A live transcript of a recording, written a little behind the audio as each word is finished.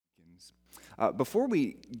sins. Before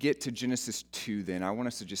we get to Genesis 2 then, I want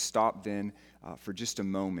us to just stop then for just a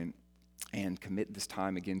moment and commit this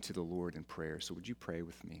time again to the Lord in prayer. So would you pray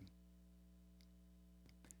with me?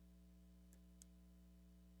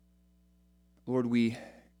 Lord, we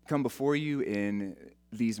come before you in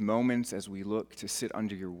these moments as we look to sit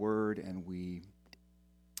under your word, and we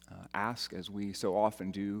ask, as we so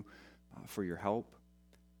often do, for your help,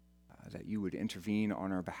 that you would intervene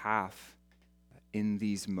on our behalf in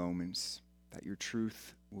these moments, that your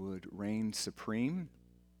truth would reign supreme,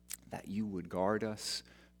 that you would guard us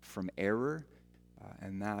from error,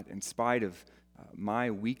 and that in spite of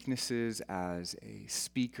my weaknesses as a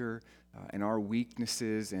speaker and our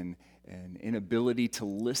weaknesses and inability to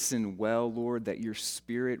listen well, Lord, that your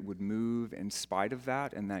Spirit would move in spite of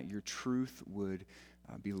that, and that your truth would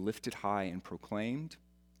be lifted high and proclaimed,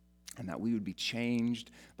 and that we would be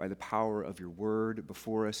changed by the power of your word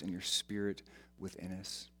before us and your Spirit within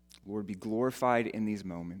us. Lord, be glorified in these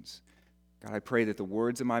moments. God, I pray that the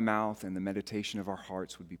words of my mouth and the meditation of our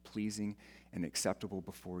hearts would be pleasing and acceptable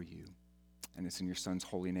before you. And it's in your Son's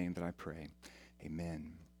holy name that I pray.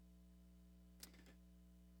 Amen.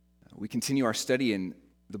 We continue our study in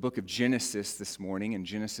the book of Genesis this morning, in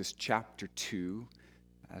Genesis chapter 2,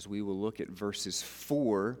 as we will look at verses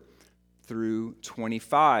 4 through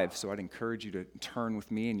 25. So I'd encourage you to turn with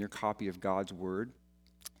me in your copy of God's Word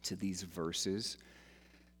to these verses.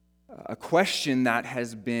 A question that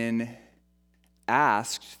has been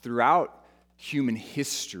asked throughout human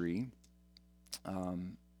history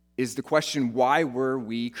is the question, why were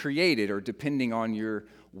we created? Or depending on your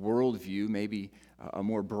worldview, maybe a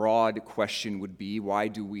more broad question would be, why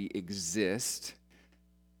do we exist?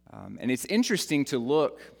 And it's interesting to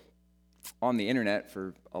look on the internet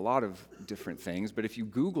for a lot of different things, but if you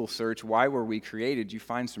Google search, why were we created, you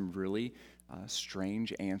find some really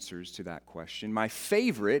strange answers to that question. My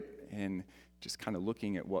favorite, and just kind of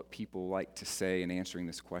looking at what people like to say in answering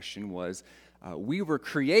this question, was we were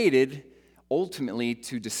created ultimately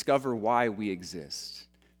to discover why we exist.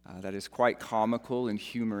 That is quite comical and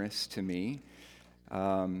humorous to me.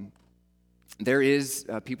 There is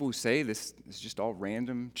people who say this is just all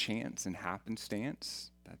random chance and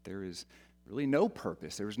happenstance, that there is really no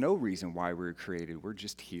purpose. There was no reason why we were created. We're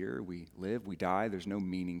just here. We live, we die. There's no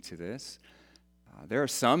meaning to this. There are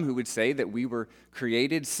some who would say that we were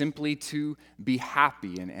created simply to be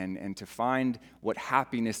happy and to find what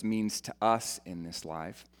happiness means to us in this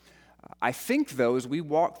life. I think, though, as we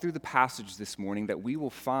walk through the passage this morning, that we will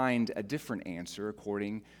find a different answer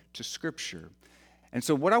according to Scripture. And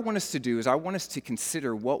so what I want us to do is I want us to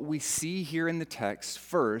consider what we see here in the text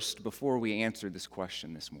first before we answer this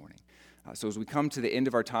question this morning. So as we come to the end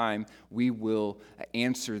of our time, we will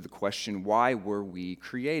answer the question, why were we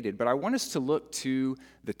created? But I want us to look to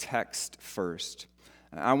the text first.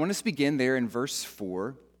 I want us to begin there in verse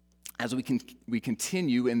 4 as we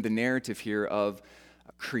continue in the narrative here of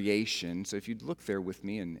creation. So if you'd look there with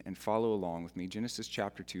me and follow along with me, Genesis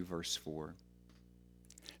chapter 2, verse 4.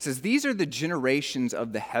 It says, "These are the generations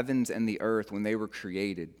of the heavens and the earth when they were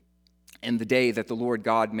created, in the day that the Lord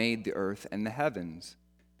God made the earth and the heavens.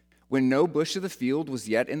 When no bush of the field was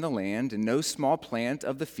yet in the land, and no small plant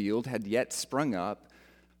of the field had yet sprung up,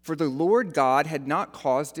 for the Lord God had not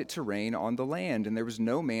caused it to rain on the land, and there was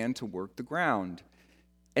no man to work the ground.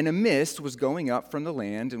 And a mist was going up from the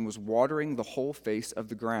land and was watering the whole face of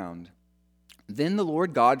the ground. Then the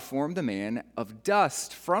Lord God formed the man of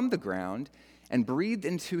dust from the ground and breathed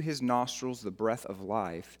into his nostrils the breath of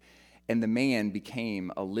life, and the man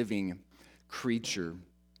became a living creature."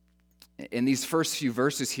 In these first few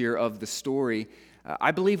verses here of the story,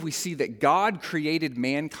 I believe we see that God created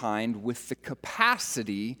mankind with the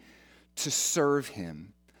capacity to serve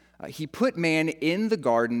him. He put man in the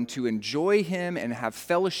garden to enjoy him and have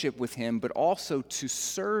fellowship with him, but also to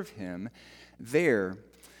serve him there.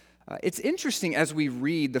 It's interesting as we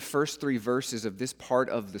read the first three verses of this part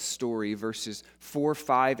of the story, verses 4,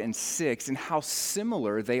 5, and 6, and how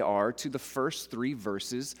similar they are to the first three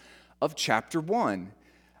verses of chapter 1.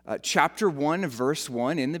 Chapter 1, verse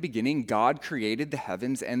 1, in the beginning, God created the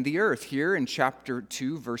heavens and the earth. Here in chapter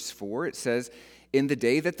 2, verse 4, it says, "In the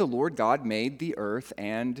day that the Lord God made the earth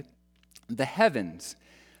and the heavens."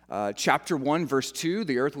 Chapter 1, verse 2,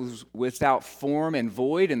 the earth was without form and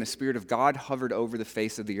void, and the Spirit of God hovered over the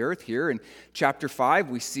face of the earth. Here in chapter 5,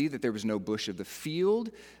 we see that there was no bush of the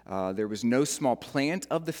field, there was no small plant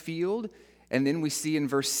of the field, and then we see in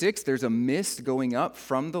verse 6, there's a mist going up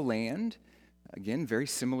from the land. Again, very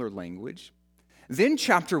similar language. Then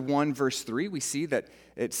chapter 1, verse 3, we see that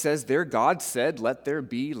it says there, God said, "Let there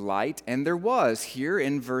be light," and there was. Here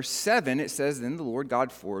in verse 7, it says, "Then the Lord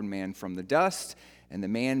God formed man from the dust and the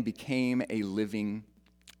man became a living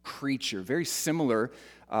creature. Very similar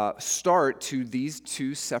start to these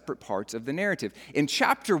two separate parts of the narrative. In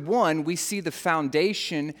chapter 1, we see the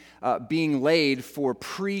foundation being laid for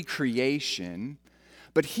pre-creation.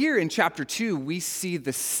 But here in chapter 2, we see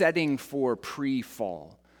the setting for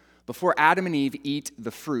pre-fall. Before Adam and Eve eat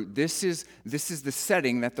the fruit, this is the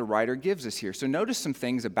setting that the writer gives us here. So notice some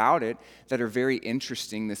things about it that are very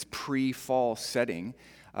interesting, this pre-fall setting.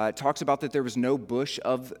 It talks about that there was no bush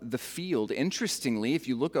of the field. Interestingly, if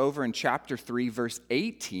you look over in chapter 3, verse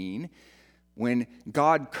 18, when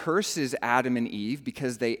God curses Adam and Eve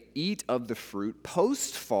because they eat of the fruit,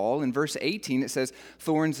 post-fall, in verse 18, it says,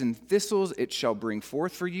 "Thorns and thistles it shall bring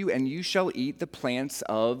forth for you, and you shall eat the plants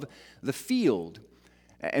of the field."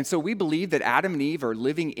 And so we believe that Adam and Eve are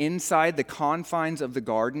living inside the confines of the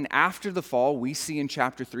garden. After the fall, we see in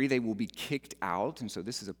chapter 3 they will be kicked out. And so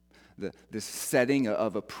this is this setting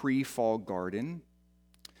of a pre-fall garden.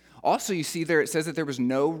 Also, you see there it says that there was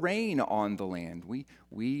no rain on the land.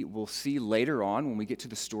 We will see later on when we get to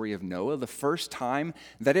the story of Noah the first time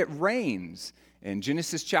that it rains. In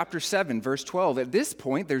Genesis chapter 7, verse 12, at this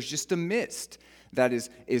point there's just a mist that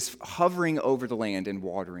is hovering over the land and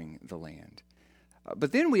watering the land.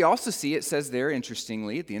 But then we also see it says there,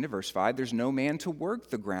 interestingly, at the end of verse 5, there's no man to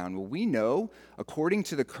work the ground. Well, we know, according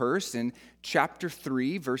to the curse in chapter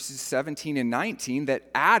 3, verses 17 and 19,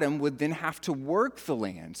 that Adam would then have to work the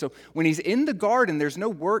land. So when he's in the garden, there's no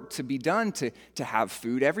work to be done to have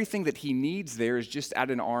food. Everything that he needs there is just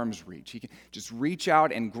at an arm's reach. He can just reach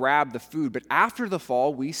out and grab the food. But after the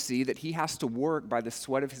fall, we see that he has to work by the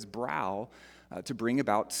sweat of his brow to bring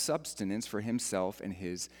about subsistence for himself and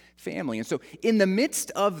his family. And so in the midst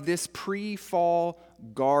of this pre-fall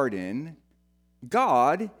garden,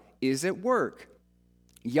 God is at work.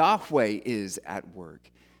 Yahweh is at work.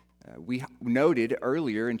 We noted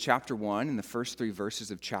earlier in chapter 1, in the first 3 verses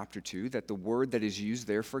of chapter 2, that the word that is used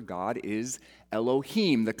there for God is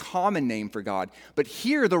Elohim, the common name for God. But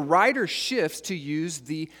here the writer shifts to use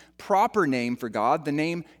the proper name for God, the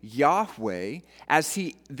name Yahweh, as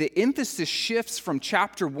the emphasis shifts from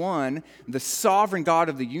chapter 1, the sovereign God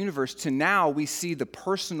of the universe, to now we see the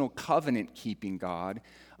personal covenant-keeping God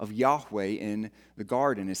of Yahweh in the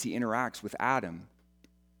garden as he interacts with Adam.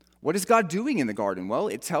 What is God doing in the garden? Well,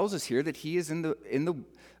 it tells us here that he is in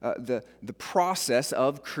the process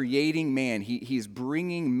of creating man. He's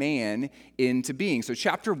bringing man into being. So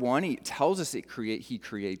chapter 1, he tells us he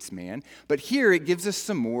creates man. But here it gives us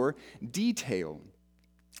some more detail.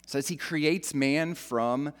 It says he creates man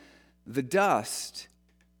from the dust.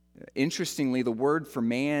 Interestingly, the word for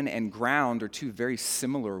man and ground are two very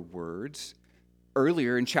similar words.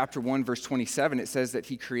 Earlier in chapter 1, verse 27, it says that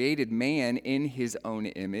he created man in his own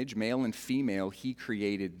image, male and female, he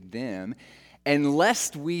created them. And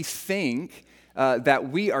lest we think that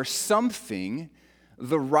we are something,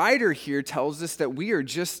 the writer here tells us that we are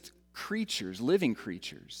just creatures, living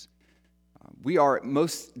creatures. We are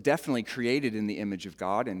most definitely created in the image of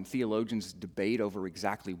God, and theologians debate over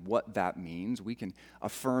exactly what that means. We can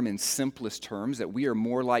affirm in simplest terms that we are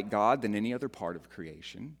more like God than any other part of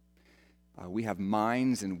creation. We have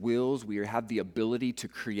minds and wills. We have the ability to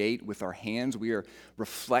create with our hands. We are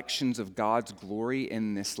reflections of God's glory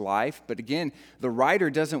in this life. But again, the writer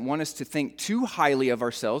doesn't want us to think too highly of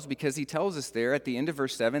ourselves, because he tells us there at the end of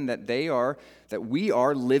verse 7 that we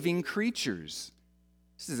are living creatures.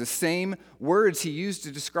 This is the same words he used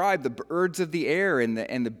to describe the birds of the air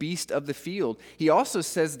and the beast of the field. He also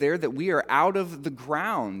says there that we are out of the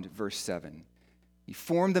ground, verse 7. He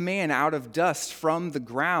formed the man out of dust from the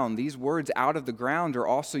ground. These words, out of the ground, are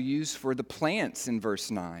also used for the plants in verse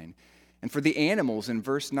 9 and for the animals in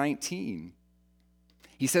verse 19.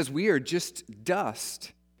 He says we are just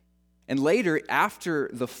dust. And later, after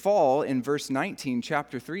the fall, in verse 19,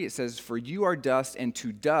 chapter 3, it says, "For you are dust, and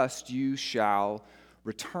to dust you shall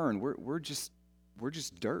return." We're just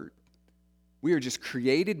dirt. We are just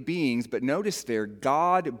created beings, but notice there,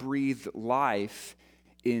 God breathed life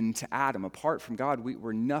into Adam. Apart from God, we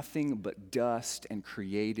were nothing but dust and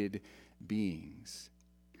created beings.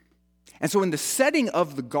 And so in the setting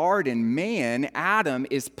of the garden, man, Adam,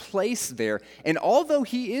 is placed there. And although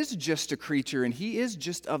he is just a creature and he is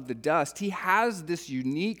just of the dust, he has this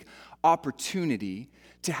unique opportunity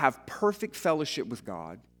to have perfect fellowship with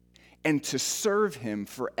God and to serve him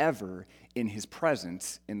forever in his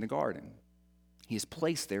presence in the garden. He is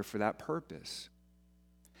placed there for that purpose.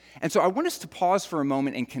 And so I want us to pause for a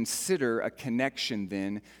moment and consider a connection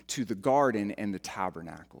then to the garden and the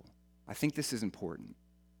tabernacle. I think this is important.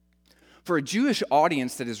 For a Jewish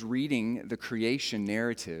audience that is reading the creation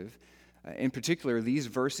narrative, in particular these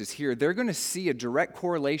verses here, they're going to see a direct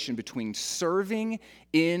correlation between serving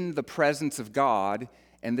in the presence of God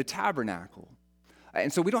and the tabernacle.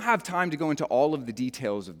 And so we don't have time to go into all of the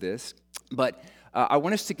details of this, but I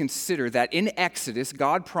want us to consider that in Exodus,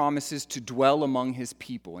 God promises to dwell among his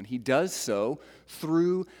people, and he does so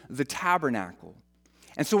through the tabernacle.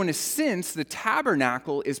 And so in a sense, the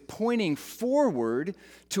tabernacle is pointing forward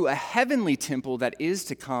to a heavenly temple that is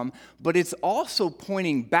to come, but it's also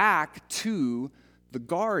pointing back to the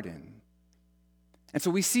garden. And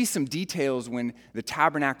so we see some details when the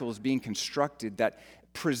tabernacle is being constructed that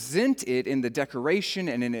present it in the decoration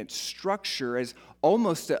and in its structure as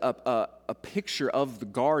almost a picture of the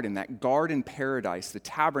garden, that garden paradise. The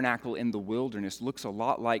tabernacle in the wilderness looks a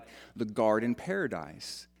lot like the garden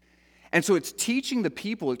paradise. And so it's teaching the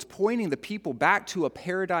people, it's pointing the people back to a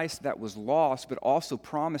paradise that was lost, but also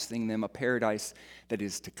promising them a paradise that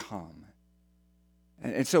is to come.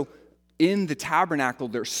 And so in the tabernacle,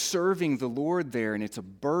 they're serving the Lord there, and it's a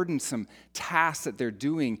burdensome task that they're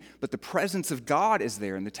doing, but the presence of God is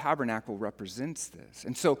there, and the tabernacle represents this.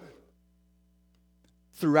 And so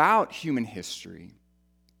throughout human history,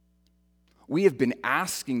 we have been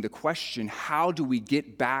asking the question, how do we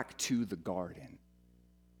get back to the garden?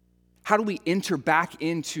 How do we enter back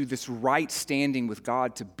into this right standing with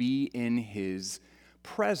God to be in his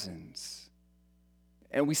presence?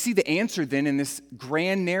 And we see the answer then in this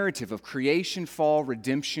grand narrative of creation, fall,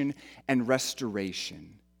 redemption, and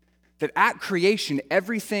restoration. That at creation,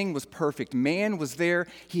 everything was perfect. Man was there.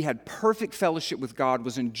 He had perfect fellowship with God,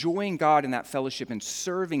 was enjoying God in that fellowship and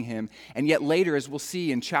serving him. And yet later, as we'll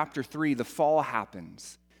see in chapter 3, the fall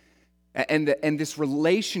happens. And this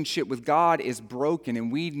relationship with God is broken,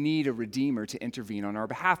 and we need a Redeemer to intervene on our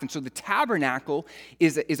behalf. And so the tabernacle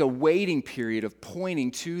is a waiting period of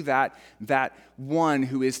pointing to that one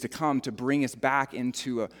who is to come to bring us back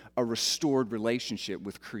into a restored relationship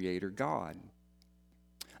with Creator God.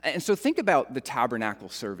 And so think about the tabernacle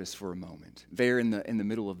service for a moment, there in the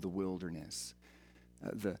middle of the wilderness.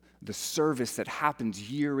 The service that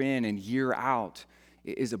happens year in and year out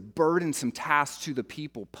is a burdensome task to the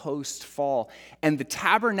people post-fall. And the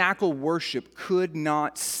tabernacle worship could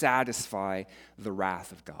not satisfy the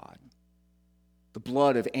wrath of God. The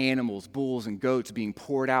blood of animals, bulls, and goats being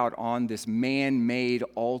poured out on this man-made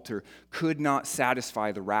altar could not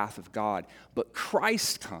satisfy the wrath of God. But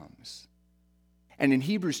Christ comes. And in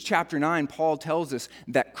Hebrews chapter 9, Paul tells us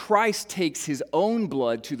that Christ takes his own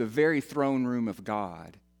blood to the very throne room of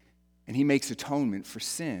God, and he makes atonement for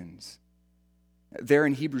sins. There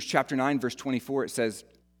in Hebrews chapter 9, verse 24, it says,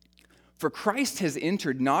 "For Christ has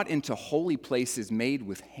entered not into holy places made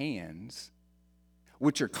with hands,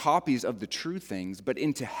 which are copies of the true things, but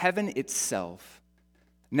into heaven itself,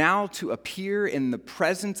 now to appear in the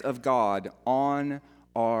presence of God on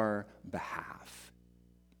our behalf."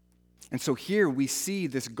 And so here we see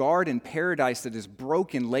this garden paradise that is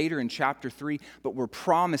broken later in chapter 3, but we're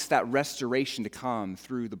promised that restoration to come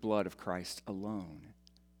through the blood of Christ alone.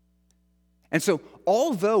 And so,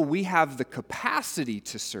 although we have the capacity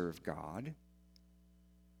to serve God,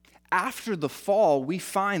 after the fall, we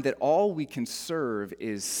find that all we can serve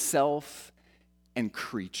is self and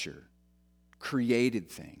creature, created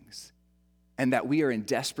things, and that we are in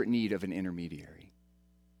desperate need of an intermediary.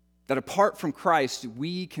 That apart from Christ,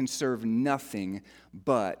 we can serve nothing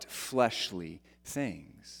but fleshly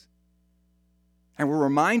things. And we're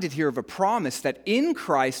reminded here of a promise that in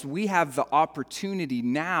Christ we have the opportunity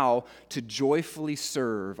now to joyfully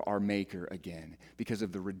serve our Maker again because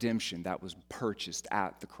of the redemption that was purchased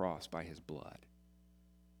at the cross by his blood.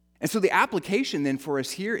 And so the application then for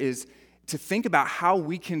us here is to think about how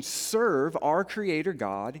we can serve our Creator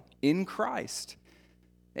God in Christ.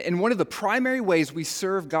 And one of the primary ways we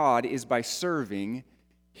serve God is by serving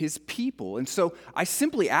his people. And so I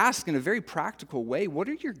simply ask in a very practical way, what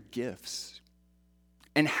are your gifts?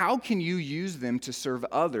 And how can you use them to serve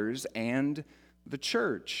others and the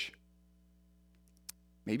church?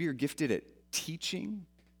 Maybe you're gifted at teaching.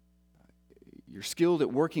 You're skilled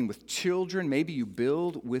at working with children. Maybe you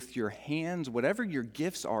build with your hands. Whatever your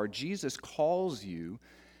gifts are, Jesus calls you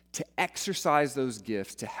to exercise those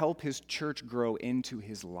gifts to help his church grow into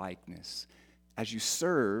his likeness as you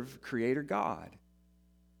serve Creator God.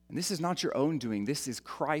 And this is not your own doing. This is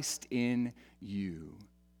Christ in you.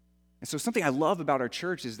 And so something I love about our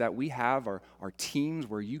church is that we have our teams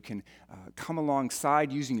where you can come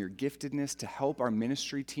alongside using your giftedness to help our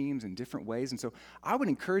ministry teams in different ways. And so I would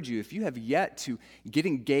encourage you, if you have yet to get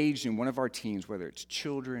engaged in one of our teams, whether it's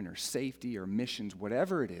children or safety or missions,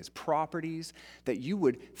 whatever it is, properties, that you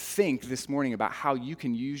would think this morning about how you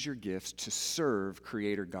can use your gifts to serve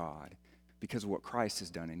Creator God because of what Christ has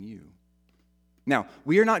done in you. Now,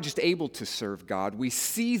 we are not just able to serve God. We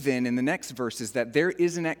see then in the next verses that there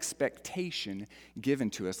is an expectation given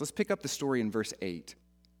to us. Let's pick up the story in verse 8.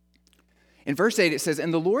 In verse 8 it says,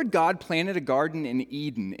 "And the Lord God planted a garden in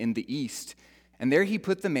Eden in the east, and there he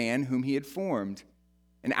put the man whom he had formed.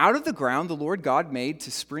 And out of the ground the Lord God made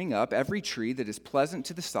to spring up every tree that is pleasant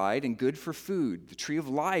to the sight and good for food. The tree of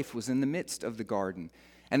life was in the midst of the garden,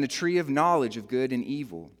 and the tree of knowledge of good and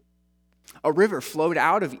evil. A river flowed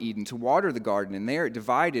out of Eden to water the garden, and there it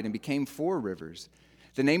divided and became 4 rivers.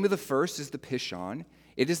 The name of the first is the Pishon.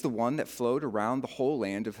 It is the one that flowed around the whole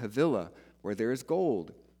land of Havilah, where there is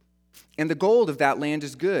gold. And the gold of that land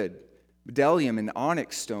is good. Bdellium and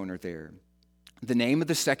onyx stone are there. The name of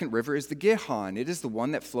the second river is the Gihon. It is the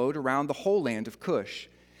one that flowed around the whole land of Cush.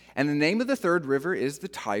 And the name of the third river is the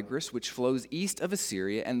Tigris, which flows east of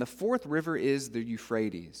Assyria. And the fourth river is the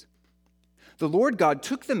Euphrates. The Lord God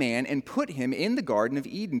took the man and put him in the Garden of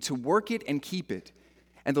Eden to work it and keep it.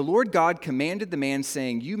 And the Lord God commanded the man,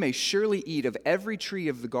 saying, You may surely eat of every tree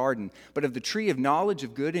of the garden, but of the tree of knowledge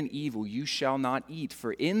of good and evil you shall not eat.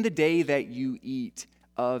 For in the day that you eat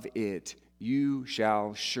of it, you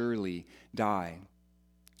shall surely die."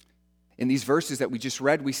 In these verses that we just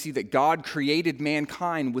read, we see that God created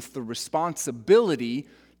mankind with the responsibility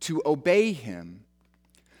to obey him.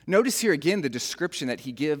 Notice here again the description that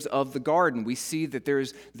he gives of the garden. We see that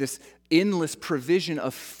there's this endless provision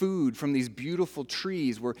of food from these beautiful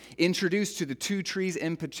trees. We're introduced to the 2 trees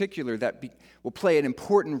in particular that will play an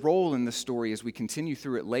important role in the story as we continue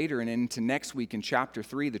through it later and into next week in chapter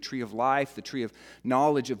 3, the tree of life, the tree of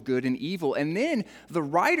knowledge of good and evil. And then the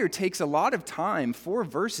writer takes a lot of time, 4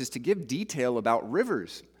 verses, to give detail about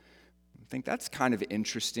rivers. I think that's kind of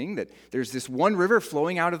interesting that there's this one river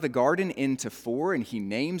flowing out of the garden into 4, and he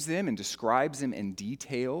names them and describes them in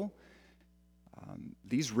detail.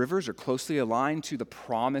 These rivers are closely aligned to the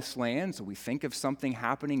promised land, so we think of something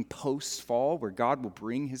happening post-fall where God will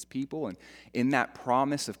bring his people and in that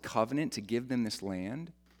promise of covenant to give them this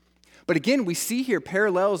land. But again, we see here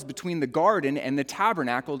parallels between the garden and the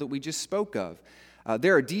tabernacle that we just spoke of.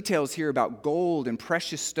 There are details here about gold and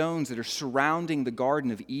precious stones that are surrounding the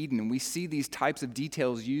Garden of Eden, and we see these types of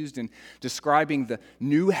details used in describing the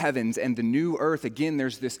new heavens and the new earth. Again,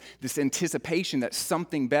 there's this anticipation that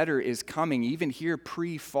something better is coming, even here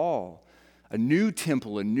pre-fall. A new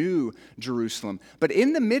temple, a new Jerusalem. But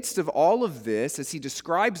in the midst of all of this, as he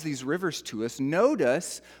describes these rivers to us,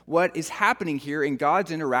 notice what is happening here in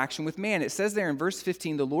God's interaction with man. It says there in verse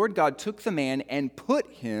 15, "The Lord God took the man and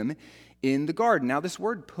put him in the garden." Now, this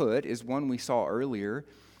word "put" is one we saw earlier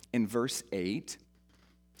in verse 8.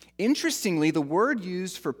 Interestingly, the word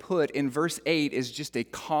used for "put" in verse 8 is just a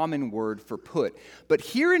common word for "put." But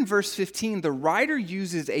here in verse 15, the writer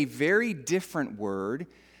uses a very different word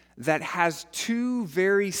that has 2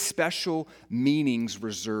 very special meanings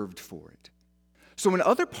reserved for it. So in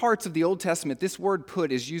other parts of the Old Testament, this word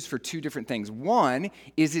 "put" is used for 2 different things. One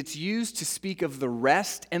is it's used to speak of the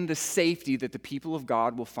rest and the safety that the people of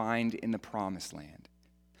God will find in the Promised Land.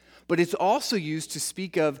 But it's also used to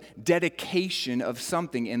speak of dedication of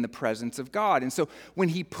something in the presence of God. And so when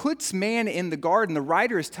he puts man in the garden, the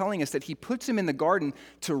writer is telling us that he puts him in the garden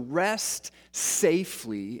to rest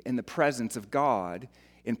safely in the presence of God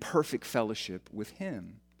in perfect fellowship with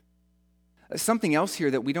him. Something else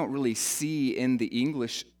here that we don't really see in the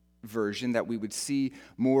English version that we would see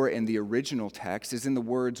more in the original text is in the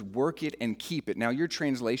words "work it and keep it." Now, your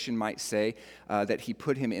translation might say that he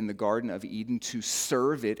put him in the Garden of Eden to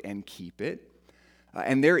serve it and keep it.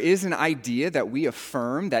 And there is an idea that we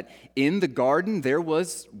affirm that in the garden there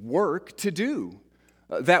was work to do.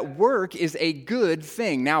 That work is a good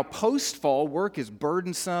thing. Now, post-fall, work is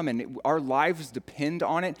burdensome and our lives depend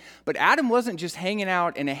on it. But Adam wasn't just hanging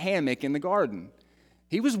out in a hammock in the garden.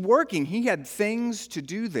 He was working. He had things to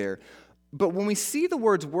do there. But when we see the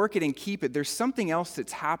words "work it and keep it," there's something else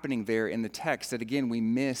that's happening there in the text that, again, we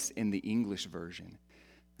miss in the English version.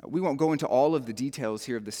 We won't go into all of the details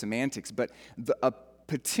here of the semantics, but a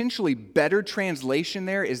potentially better translation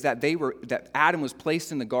there is that Adam was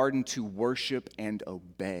placed in the garden to worship and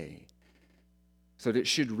obey. So that it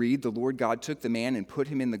should read, "The Lord God took the man and put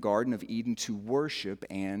him in the Garden of Eden to worship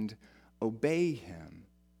and obey him."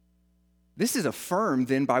 This is affirmed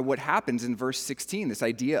then by what happens in verse 16, this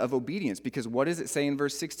idea of obedience. Because what does it say in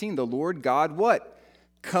verse 16? The Lord God what?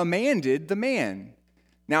 Commanded the man.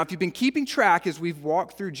 Now, if you've been keeping track as we've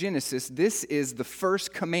walked through Genesis, this is the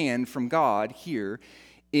first command from God here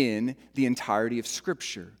in the entirety of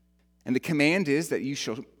Scripture. And the command is that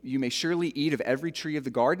you may surely eat of every tree of the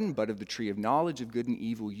garden, but of the tree of knowledge of good and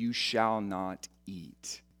evil you shall not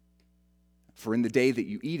eat. For in the day that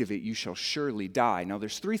you eat of it, you shall surely die. Now,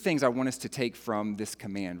 there's three things I want us to take from this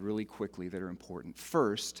command really quickly that are important.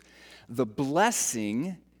 First, the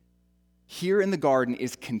blessing here in the garden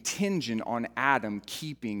is contingent on Adam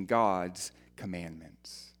keeping God's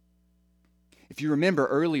commandments. If you remember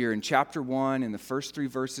earlier in chapter 1, in the first three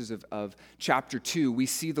verses of chapter 2, we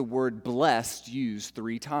see the word blessed used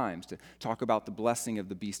 3 times to talk about the blessing of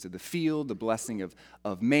the beast of the field, the blessing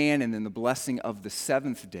of man, and then the blessing of the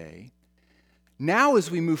seventh day. Now, as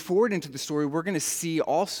we move forward into the story, we're going to see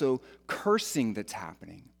also cursing that's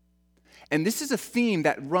happening. And this is a theme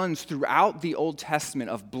that runs throughout the Old Testament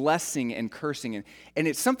of blessing and cursing. And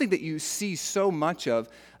it's something that you see so much of.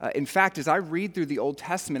 In fact, as I read through the Old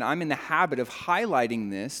Testament, I'm in the habit of highlighting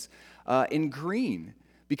this in green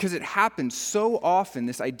because it happens so often,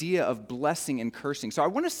 this idea of blessing and cursing. So I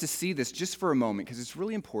want us to see this just for a moment because it's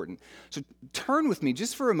really important. So turn with me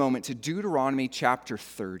just for a moment to Deuteronomy chapter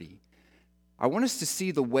 30. I want us to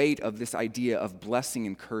see the weight of this idea of blessing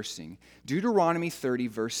and cursing. Deuteronomy 30,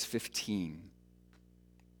 verse 15.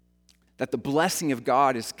 That the blessing of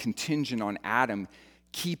God is contingent on Adam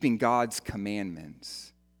keeping God's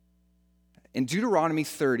commandments. In Deuteronomy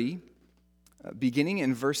 30, beginning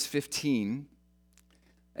in verse 15,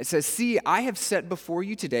 it says, "See, I have set before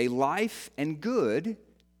you today life and good,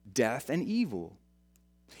 death and evil.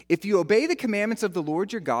 If you obey the commandments of the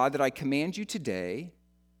Lord your God that I command you today,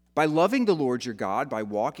 by loving the Lord your God, by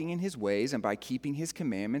walking in his ways, and by keeping his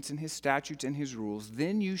commandments and his statutes and his rules,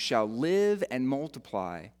 then you shall live and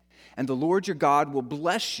multiply, and the Lord your God will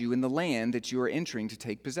bless you in the land that you are entering to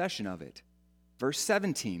take possession of it." Verse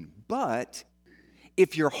 17, "But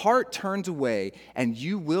if your heart turns away, and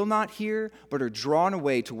you will not hear, but are drawn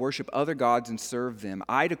away to worship other gods and serve them,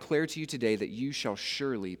 I declare to you today that you shall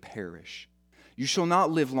surely perish. You shall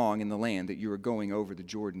not live long in the land that you are going over the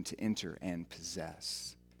Jordan to enter and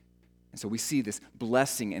possess." And so we see this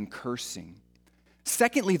blessing and cursing.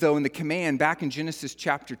 Secondly, though, in the command, back in Genesis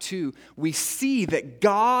chapter 2, we see that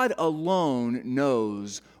God alone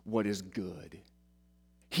knows what is good.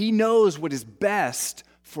 He knows what is best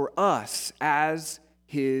for us as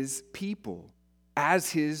his people, as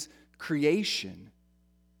his creation.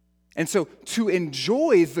 And so to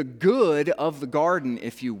enjoy the good of the garden,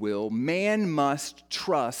 if you will, man must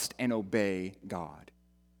trust and obey God.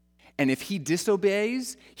 And if he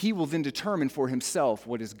disobeys, he will then determine for himself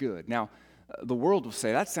what is good. Now, the world will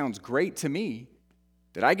say, that sounds great to me,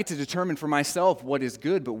 that I get to determine for myself what is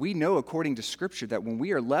good, but we know according to Scripture that when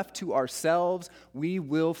we are left to ourselves, we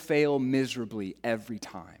will fail miserably every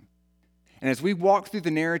time. And as we walk through the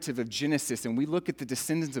narrative of Genesis and we look at the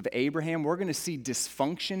descendants of Abraham, we're going to see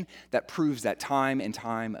dysfunction that proves that time and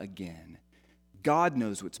time again. God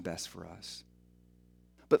knows what's best for us.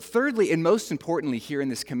 But thirdly, and most importantly here in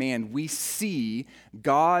this command, we see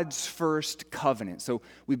God's first covenant. So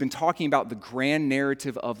we've been talking about the grand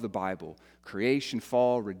narrative of the Bible: creation,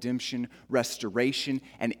 fall, redemption, restoration.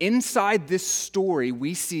 And inside this story,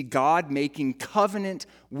 we see God making covenant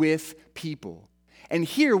with people. And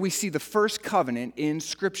here we see the first covenant in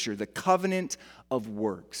Scripture, the covenant of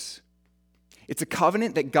works. It's a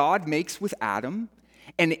covenant that God makes with Adam.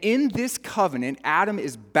 And in this covenant, Adam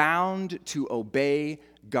is bound to obey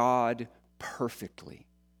God perfectly.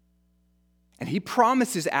 And he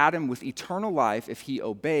promises Adam with eternal life if he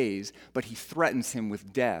obeys, but he threatens him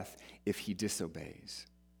with death if he disobeys.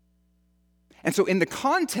 And so in the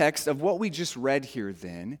context of what we just read here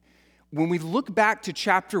then, when we look back to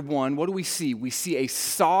chapter 1, what do we see? We see a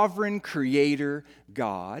sovereign creator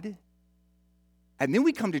God. And then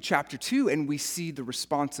we come to chapter 2 and we see the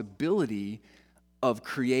responsibility of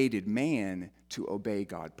created man to obey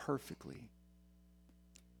God perfectly.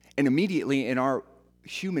 And immediately in our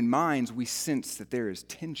human minds, we sense that there is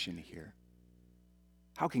tension here.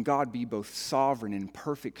 How can God be both sovereign and in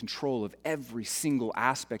perfect control of every single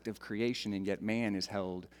aspect of creation, and yet man is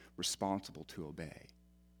held responsible to obey?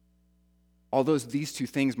 Although these two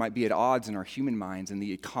things might be at odds in our human minds, in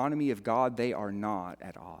the economy of God, they are not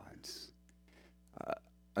at odds.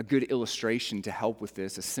 A good illustration to help with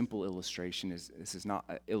this, a simple illustration, this is not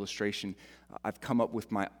an illustration I've come up with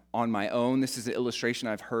on my own. This is an illustration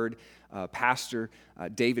I've heard Pastor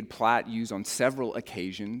David Platt use on several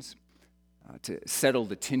occasions to settle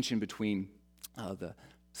the tension between the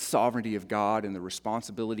sovereignty of God and the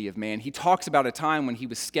responsibility of man. He talks about a time when he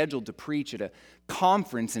was scheduled to preach at a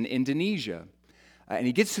conference in Indonesia. And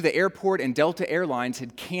he gets to the airport, and Delta Airlines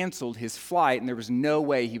had canceled his flight, and there was no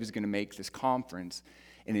way he was going to make this conference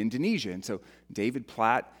in Indonesia. And so David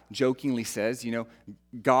Platt jokingly says,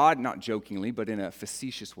 God, not jokingly, but in a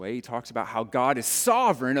facetious way, he talks about how God is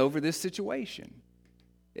sovereign over this situation.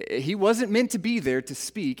 He wasn't meant to be there to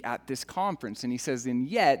speak at this conference. And he says, and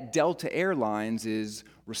yet Delta Airlines is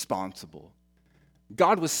responsible.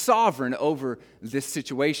 God was sovereign over this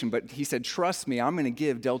situation, but he said, trust me, I'm going to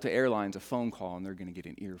give Delta Airlines a phone call and they're going to get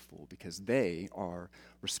an earful because they are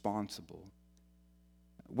responsible.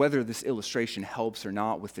 Whether this illustration helps or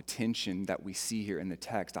not with the tension that we see here in the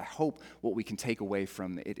text, I hope what we can take away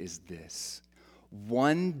from it is this.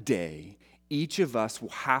 One day, each of us will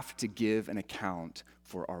have to give an account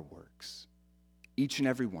for our works. Each and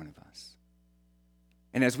every one of us.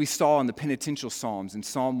 And as we saw in the penitential Psalms, in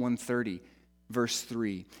Psalm 130, verse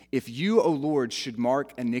 3, if you, O Lord, should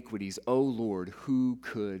mark iniquities, O Lord, who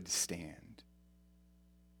could stand?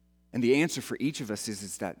 And the answer for each of us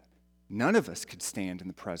is that none of us could stand in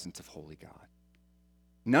the presence of holy God.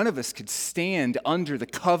 None of us could stand under the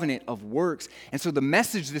covenant of works. And so the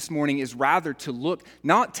message this morning is rather to look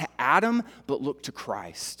not to Adam, but look to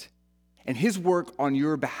Christ and his work on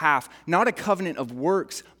your behalf. Not a covenant of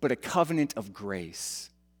works, but a covenant of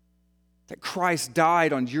grace. That Christ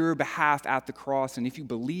died on your behalf at the cross, and if you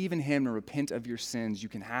believe in him and repent of your sins, you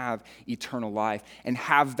can have eternal life and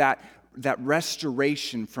have that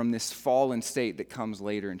restoration from this fallen state that comes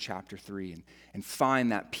later in chapter 3 and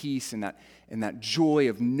find that peace and that joy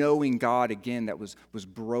of knowing God again that was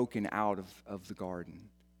broken out of the garden.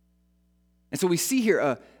 And so we see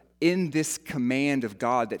here in this command of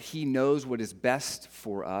God that he knows what is best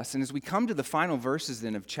for us. And as we come to the final verses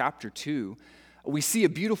then of chapter 2, we see a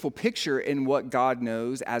beautiful picture in what God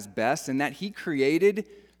knows as best, and that he created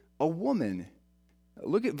a woman.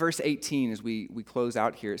 Look at verse 18 as we close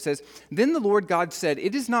out here. It says, then the Lord God said,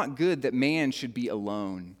 it is not good that man should be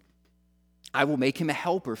alone. I will make him a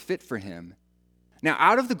helper fit for him. Now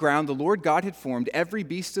out of the ground the Lord God had formed every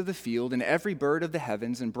beast of the field and every bird of the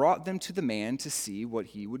heavens and brought them to the man to see what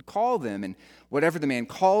he would call them. And whatever the man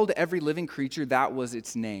called every living creature, that was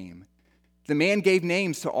its name. The man gave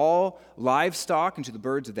names to all livestock and to the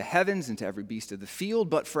birds of the heavens and to every beast of the field,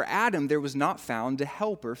 but for Adam there was not found a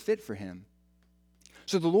helper fit for him.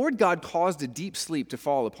 So the Lord God caused a deep sleep to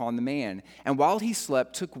fall upon the man, and while he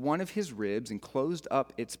slept, took one of his ribs and closed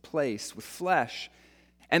up its place with flesh.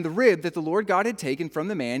 And the rib that the Lord God had taken from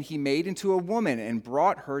the man, he made into a woman and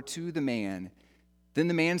brought her to the man. Then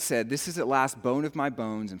the man said, this is at last bone of my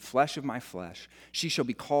bones and flesh of my flesh. She shall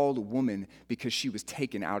be called woman because she was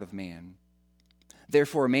taken out of man.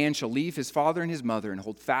 Therefore, a man shall leave his father and his mother and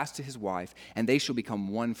hold fast to his wife, and they shall become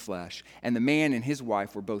one flesh. And the man and his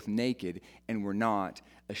wife were both naked and were not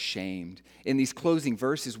ashamed. In these closing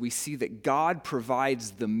verses, we see that God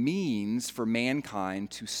provides the means for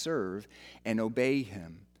mankind to serve and obey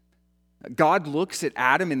him. God looks at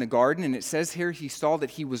Adam in the garden, and it says here he saw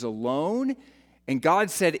that he was alone, and God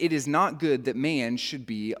said, it is not good that man should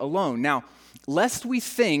be alone. Now, lest we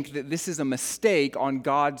think that this is a mistake on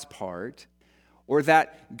God's part, or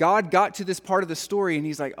that God got to this part of the story and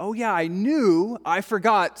he's like, oh yeah, I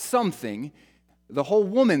forgot something, the whole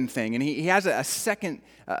woman thing. And he has a second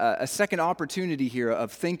opportunity here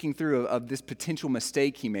of thinking through of this potential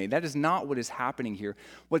mistake he made. That is not what is happening here.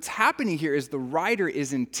 What's happening here is the writer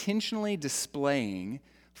is intentionally displaying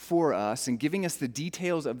for us and giving us the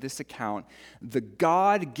details of this account, the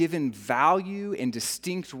God-given value and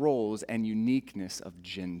distinct roles and uniqueness of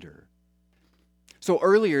gender. So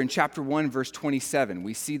earlier in chapter 1, verse 27,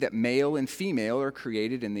 we see that male and female are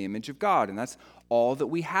created in the image of God, and that's all that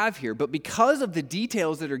we have here. But because of the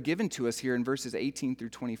details that are given to us here in verses 18 through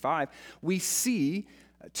 25, we see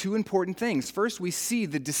two important things. First, we see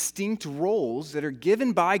the distinct roles that are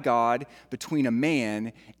given by God between a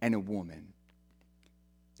man and a woman.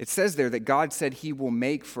 It says there that God said he will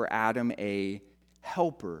make for Adam a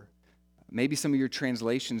helper. Maybe some of your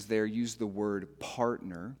translations there use the word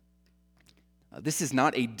partner. This is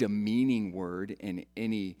not a demeaning word in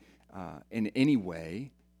any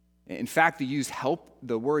way. In fact,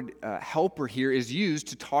 the word helper here is used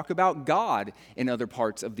to talk about God in other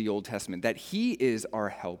parts of the Old Testament, that he is our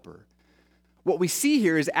helper. What we see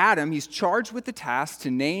here is Adam, he's charged with the task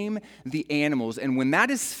to name the animals, and when that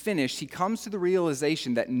is finished, he comes to the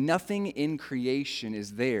realization that nothing in creation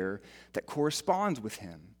is there that corresponds with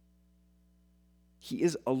him. He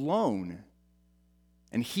is alone.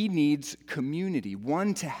 And he needs community,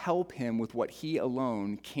 one to help him with what he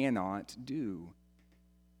alone cannot do.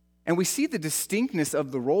 And we see the distinctness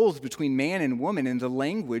of the roles between man and woman in the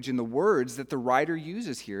language and the words that the writer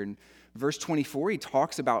uses here. In verse 24, he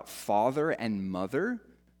talks about father and mother,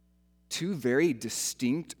 two very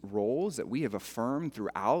distinct roles that we have affirmed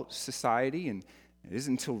throughout society, and it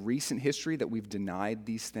isn't until recent history that we've denied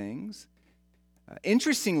these things.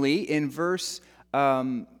 Interestingly, in verse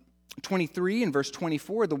 23 and verse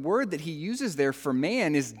 24, the word that he uses there for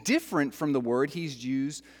man is different from the word he's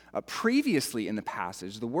used previously in the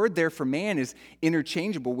passage. The word there for man is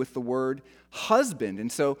interchangeable with the word husband.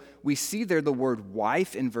 And so we see there the word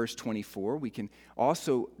wife in verse 24. We can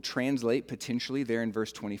also translate potentially there in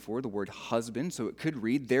verse 24 the word husband. So it could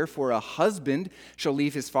read, therefore a husband shall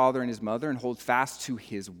leave his father and his mother and hold fast to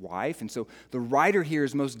his wife. And so the writer here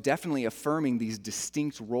is most definitely affirming these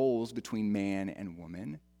distinct roles between man and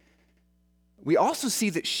woman. We also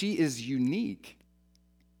see that she is unique.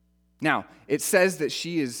 Now, it says that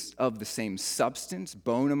she is of the same substance,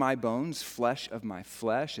 bone of my bones, flesh of my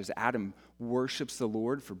flesh, as Adam worships the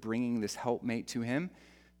Lord for bringing this helpmate to him.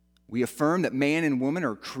 We affirm that man and woman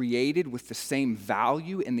are created with the same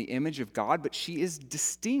value in the image of God, but she is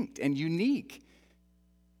distinct and unique.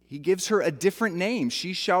 He gives her a different name.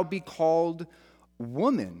 She shall be called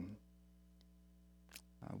woman.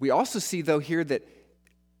 We also see, though, here that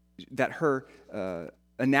her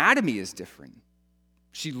anatomy is different.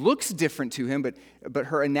 She looks different to him, but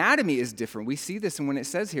her anatomy is different. We see this, and when it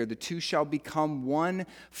says here, the two shall become one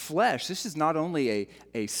flesh. This is not only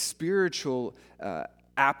a spiritual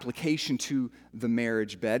application to the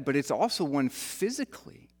marriage bed, but it's also one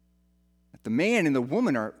physically. The man and the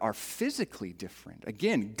woman are physically different.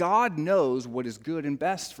 Again, God knows what is good and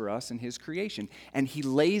best for us in his creation, and he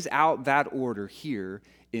lays out that order here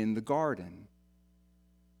in the garden.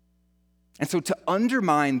 And so to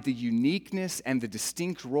undermine the uniqueness and the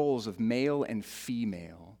distinct roles of male and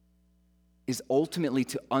female is ultimately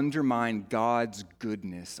to undermine God's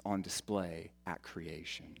goodness on display at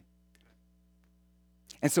creation.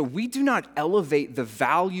 And so we do not elevate the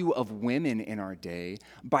value of women in our day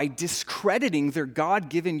by discrediting their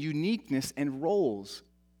God-given uniqueness and roles,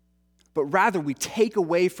 but rather we take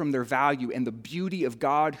away from their value and the beauty of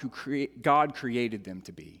God God created them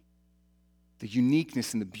to be. The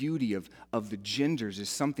uniqueness and the beauty of the genders is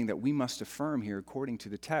something that we must affirm here according to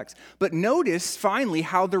the text. But notice, finally,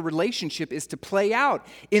 how the relationship is to play out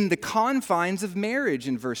in the confines of marriage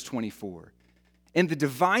in verse 24. In the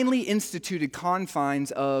divinely instituted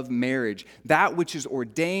confines of marriage, that which is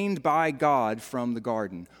ordained by God from the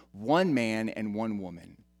garden, one man and one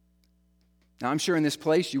woman. Now, I'm sure in this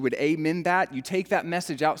place you would amen that. You take that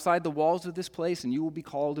message outside the walls of this place and you will be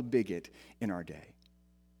called a bigot in our day.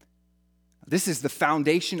 This is the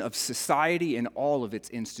foundation of society and all of its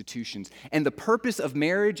institutions. And the purpose of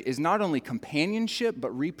marriage is not only companionship, but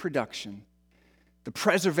reproduction. The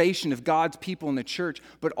preservation of God's people in the church,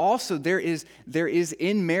 but also there is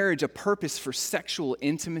in marriage a purpose for sexual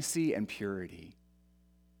intimacy and purity.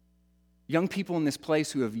 Young people in this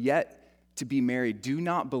place who have yet to be married, do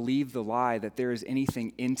not believe the lie that there is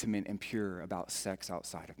anything intimate and pure about sex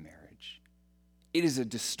outside of marriage. It is a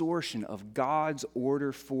distortion of God's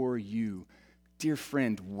order for you. Dear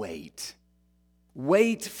friend, wait.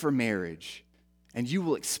 Wait for marriage, and you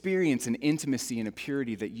will experience an intimacy and a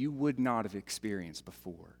purity that you would not have experienced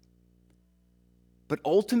before. But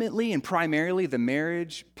ultimately and primarily, the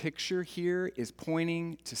marriage picture here is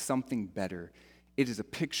pointing to something better. It is a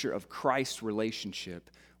picture of Christ's relationship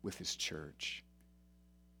with his church.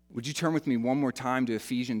 Would you turn with me one more time to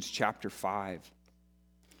Ephesians chapter 5?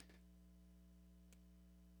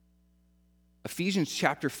 Ephesians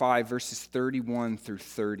chapter 5, verses 31 through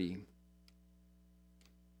 30.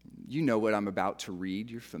 You know what I'm about to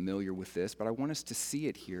read. You're familiar with this, but I want us to see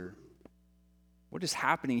it here. What is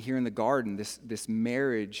happening here in the garden, this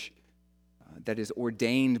marriage that is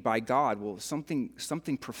ordained by God? Well, something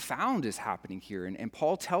profound is happening here, and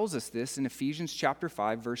Paul tells us this in Ephesians chapter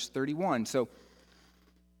 5, verse 31. So,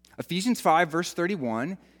 Ephesians 5, verse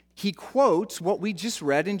 31, he quotes what we just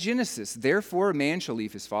read in Genesis. Therefore, a man shall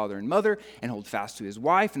leave his father and mother and hold fast to his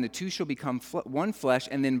wife, and the two shall become one flesh.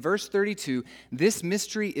 And then verse 32, this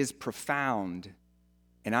mystery is profound,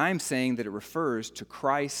 and I am saying that it refers to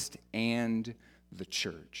Christ and the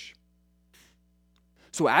church.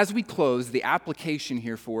 So as we close, the application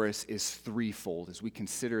here for us is threefold as we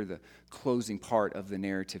consider the closing part of the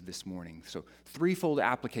narrative this morning. So threefold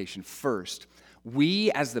application. First,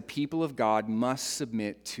 we as the people of God must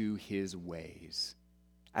submit to his ways,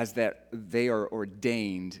 as that they are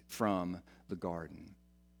ordained from the garden.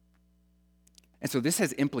 And so this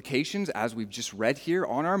has implications, as we've just read here,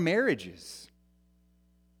 on our marriages.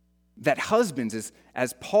 That husbands,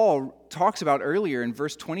 as Paul talks about earlier in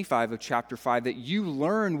verse 25 of chapter 5, that you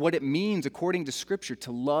learn what it means according to Scripture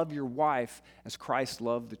to love your wife as Christ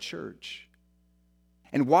loved the church.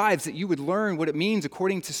 And wives, that you would learn what it means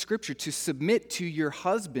according to Scripture to submit to your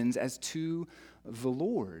husbands as to the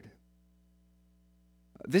Lord.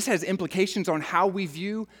 This has implications on how we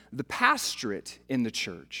view the pastorate in the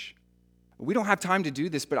church. We don't have time to do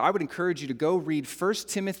this, but I would encourage you to go read 1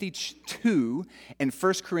 Timothy 2 and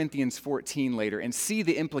 1 Corinthians 14 later and see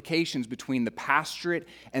the implications between the pastorate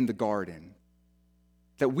and the garden.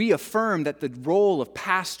 That we affirm that the role of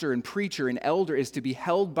pastor and preacher and elder is to be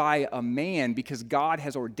held by a man because God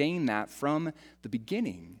has ordained that from the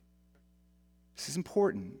beginning. This is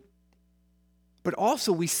important. But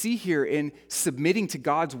also we see here in submitting to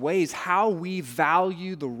God's ways how we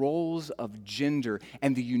value the roles of gender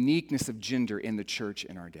and the uniqueness of gender in the church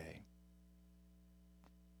in our day.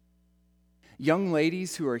 Young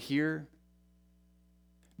ladies who are here,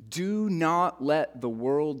 do not let the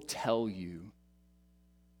world tell you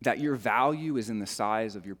that your value is in the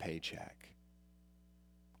size of your paycheck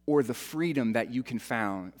or the freedom that you can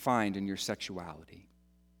find in your sexuality,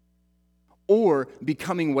 or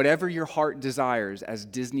becoming whatever your heart desires, as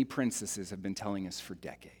Disney princesses have been telling us for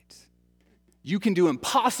decades. You can do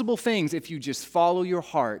impossible things if you just follow your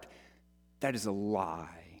heart. That is a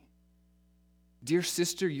lie. Dear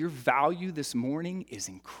sister, your value this morning is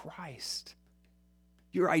in Christ.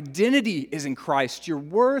 Your identity is in Christ. Your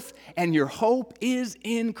worth and your hope is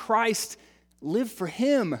in Christ. Live for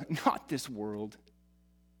Him, not this world.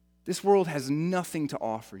 This world has nothing to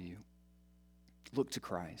offer you. Look to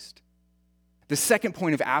Christ. The second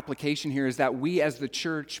point of application here is that we as the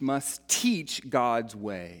church must teach God's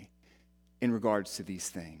way in regards to these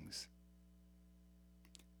things.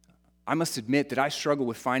 I must admit that I struggle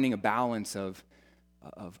with finding a balance of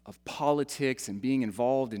politics and being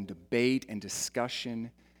involved in debate and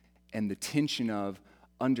discussion and the tension of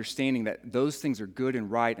understanding that those things are good and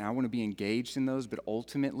right and I want to be engaged in those, but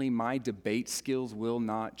ultimately my debate skills will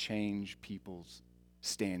not change people's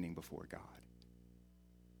standing before God.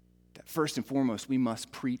 That first and foremost, we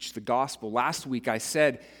must preach the gospel. Last week I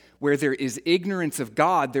said, where there is ignorance of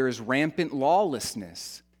God, there is rampant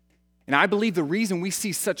lawlessness. And I believe the reason we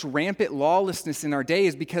see such rampant lawlessness in our day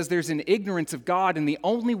is because there's an ignorance of God, and the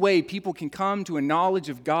only way people can come to a knowledge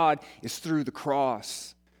of God is through the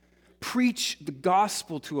cross. Preach the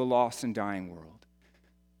gospel to a lost and dying world.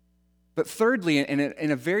 But thirdly,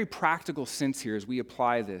 in a very practical sense here, as we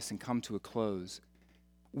apply this and come to a close,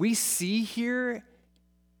 we see here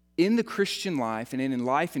in the Christian life and in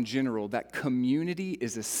life in general that community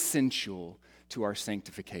is essential to our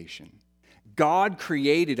sanctification. God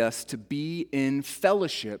created us to be in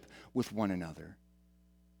fellowship with one another.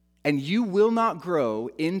 And you will not grow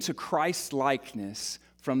into Christ's likeness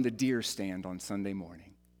from the deer stand on Sunday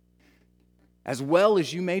morning. As well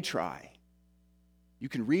as you may try, you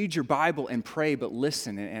can read your Bible and pray, but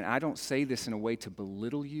listen, and I don't say this in a way to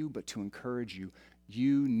belittle you, but to encourage you,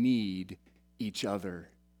 you need each other.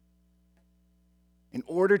 In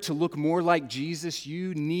order to look more like Jesus,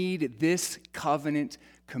 you need this covenant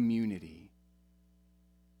community.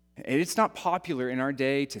 And it's not popular in our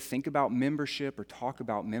day to think about membership or talk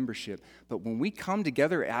about membership, but when we come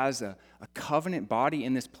together as a covenant body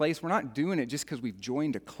in this place, we're not doing it just because we've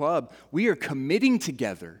joined a club. We are committing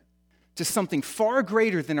together to something far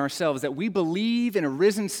greater than ourselves, that we believe in a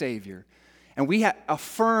risen Savior, and we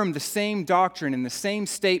affirm the same doctrine and the same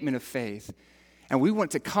statement of faith. And we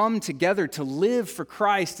want to come together to live for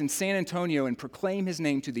Christ in San Antonio and proclaim His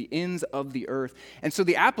name to the ends of the earth. And so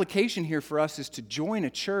the application here for us is to join a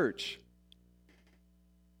church.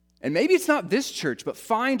 And maybe it's not this church, but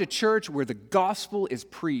find a church where the gospel is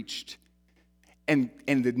preached and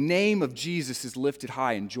the name of Jesus is lifted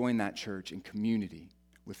high, and join that church in community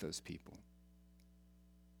with those people.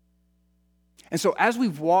 And so as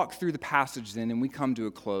we've walked through the passage then and we come to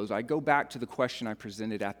a close, I go back to the question I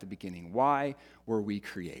presented at the beginning. Why were we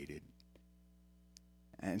created?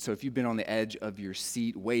 And so if you've been on the edge of your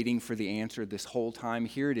seat waiting for the answer this whole time,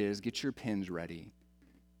 here it is. Get your pens ready.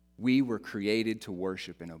 We were created to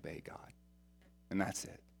worship and obey God. And that's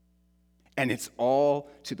it. And it's all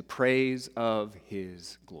to the praise of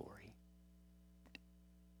His glory.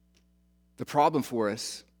 The problem for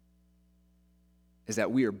us is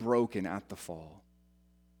that we are broken at the fall.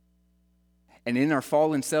 And in our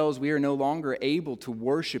fallen selves, we are no longer able to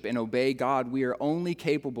worship and obey God. We are only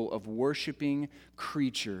capable of worshiping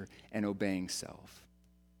creature and obeying self.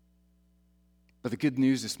 But the good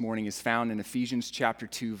news this morning is found in Ephesians chapter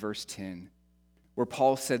 2, verse 10, where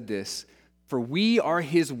Paul said this, "For we are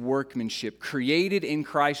His workmanship, created in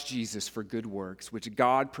Christ Jesus for good works, which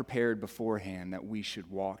God prepared beforehand that we should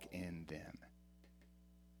walk in them."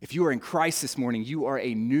 If you are in Christ this morning, you are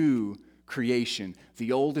a new creation.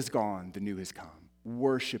 The old is gone, the new has come.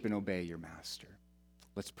 Worship and obey your Master.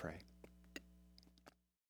 Let's pray.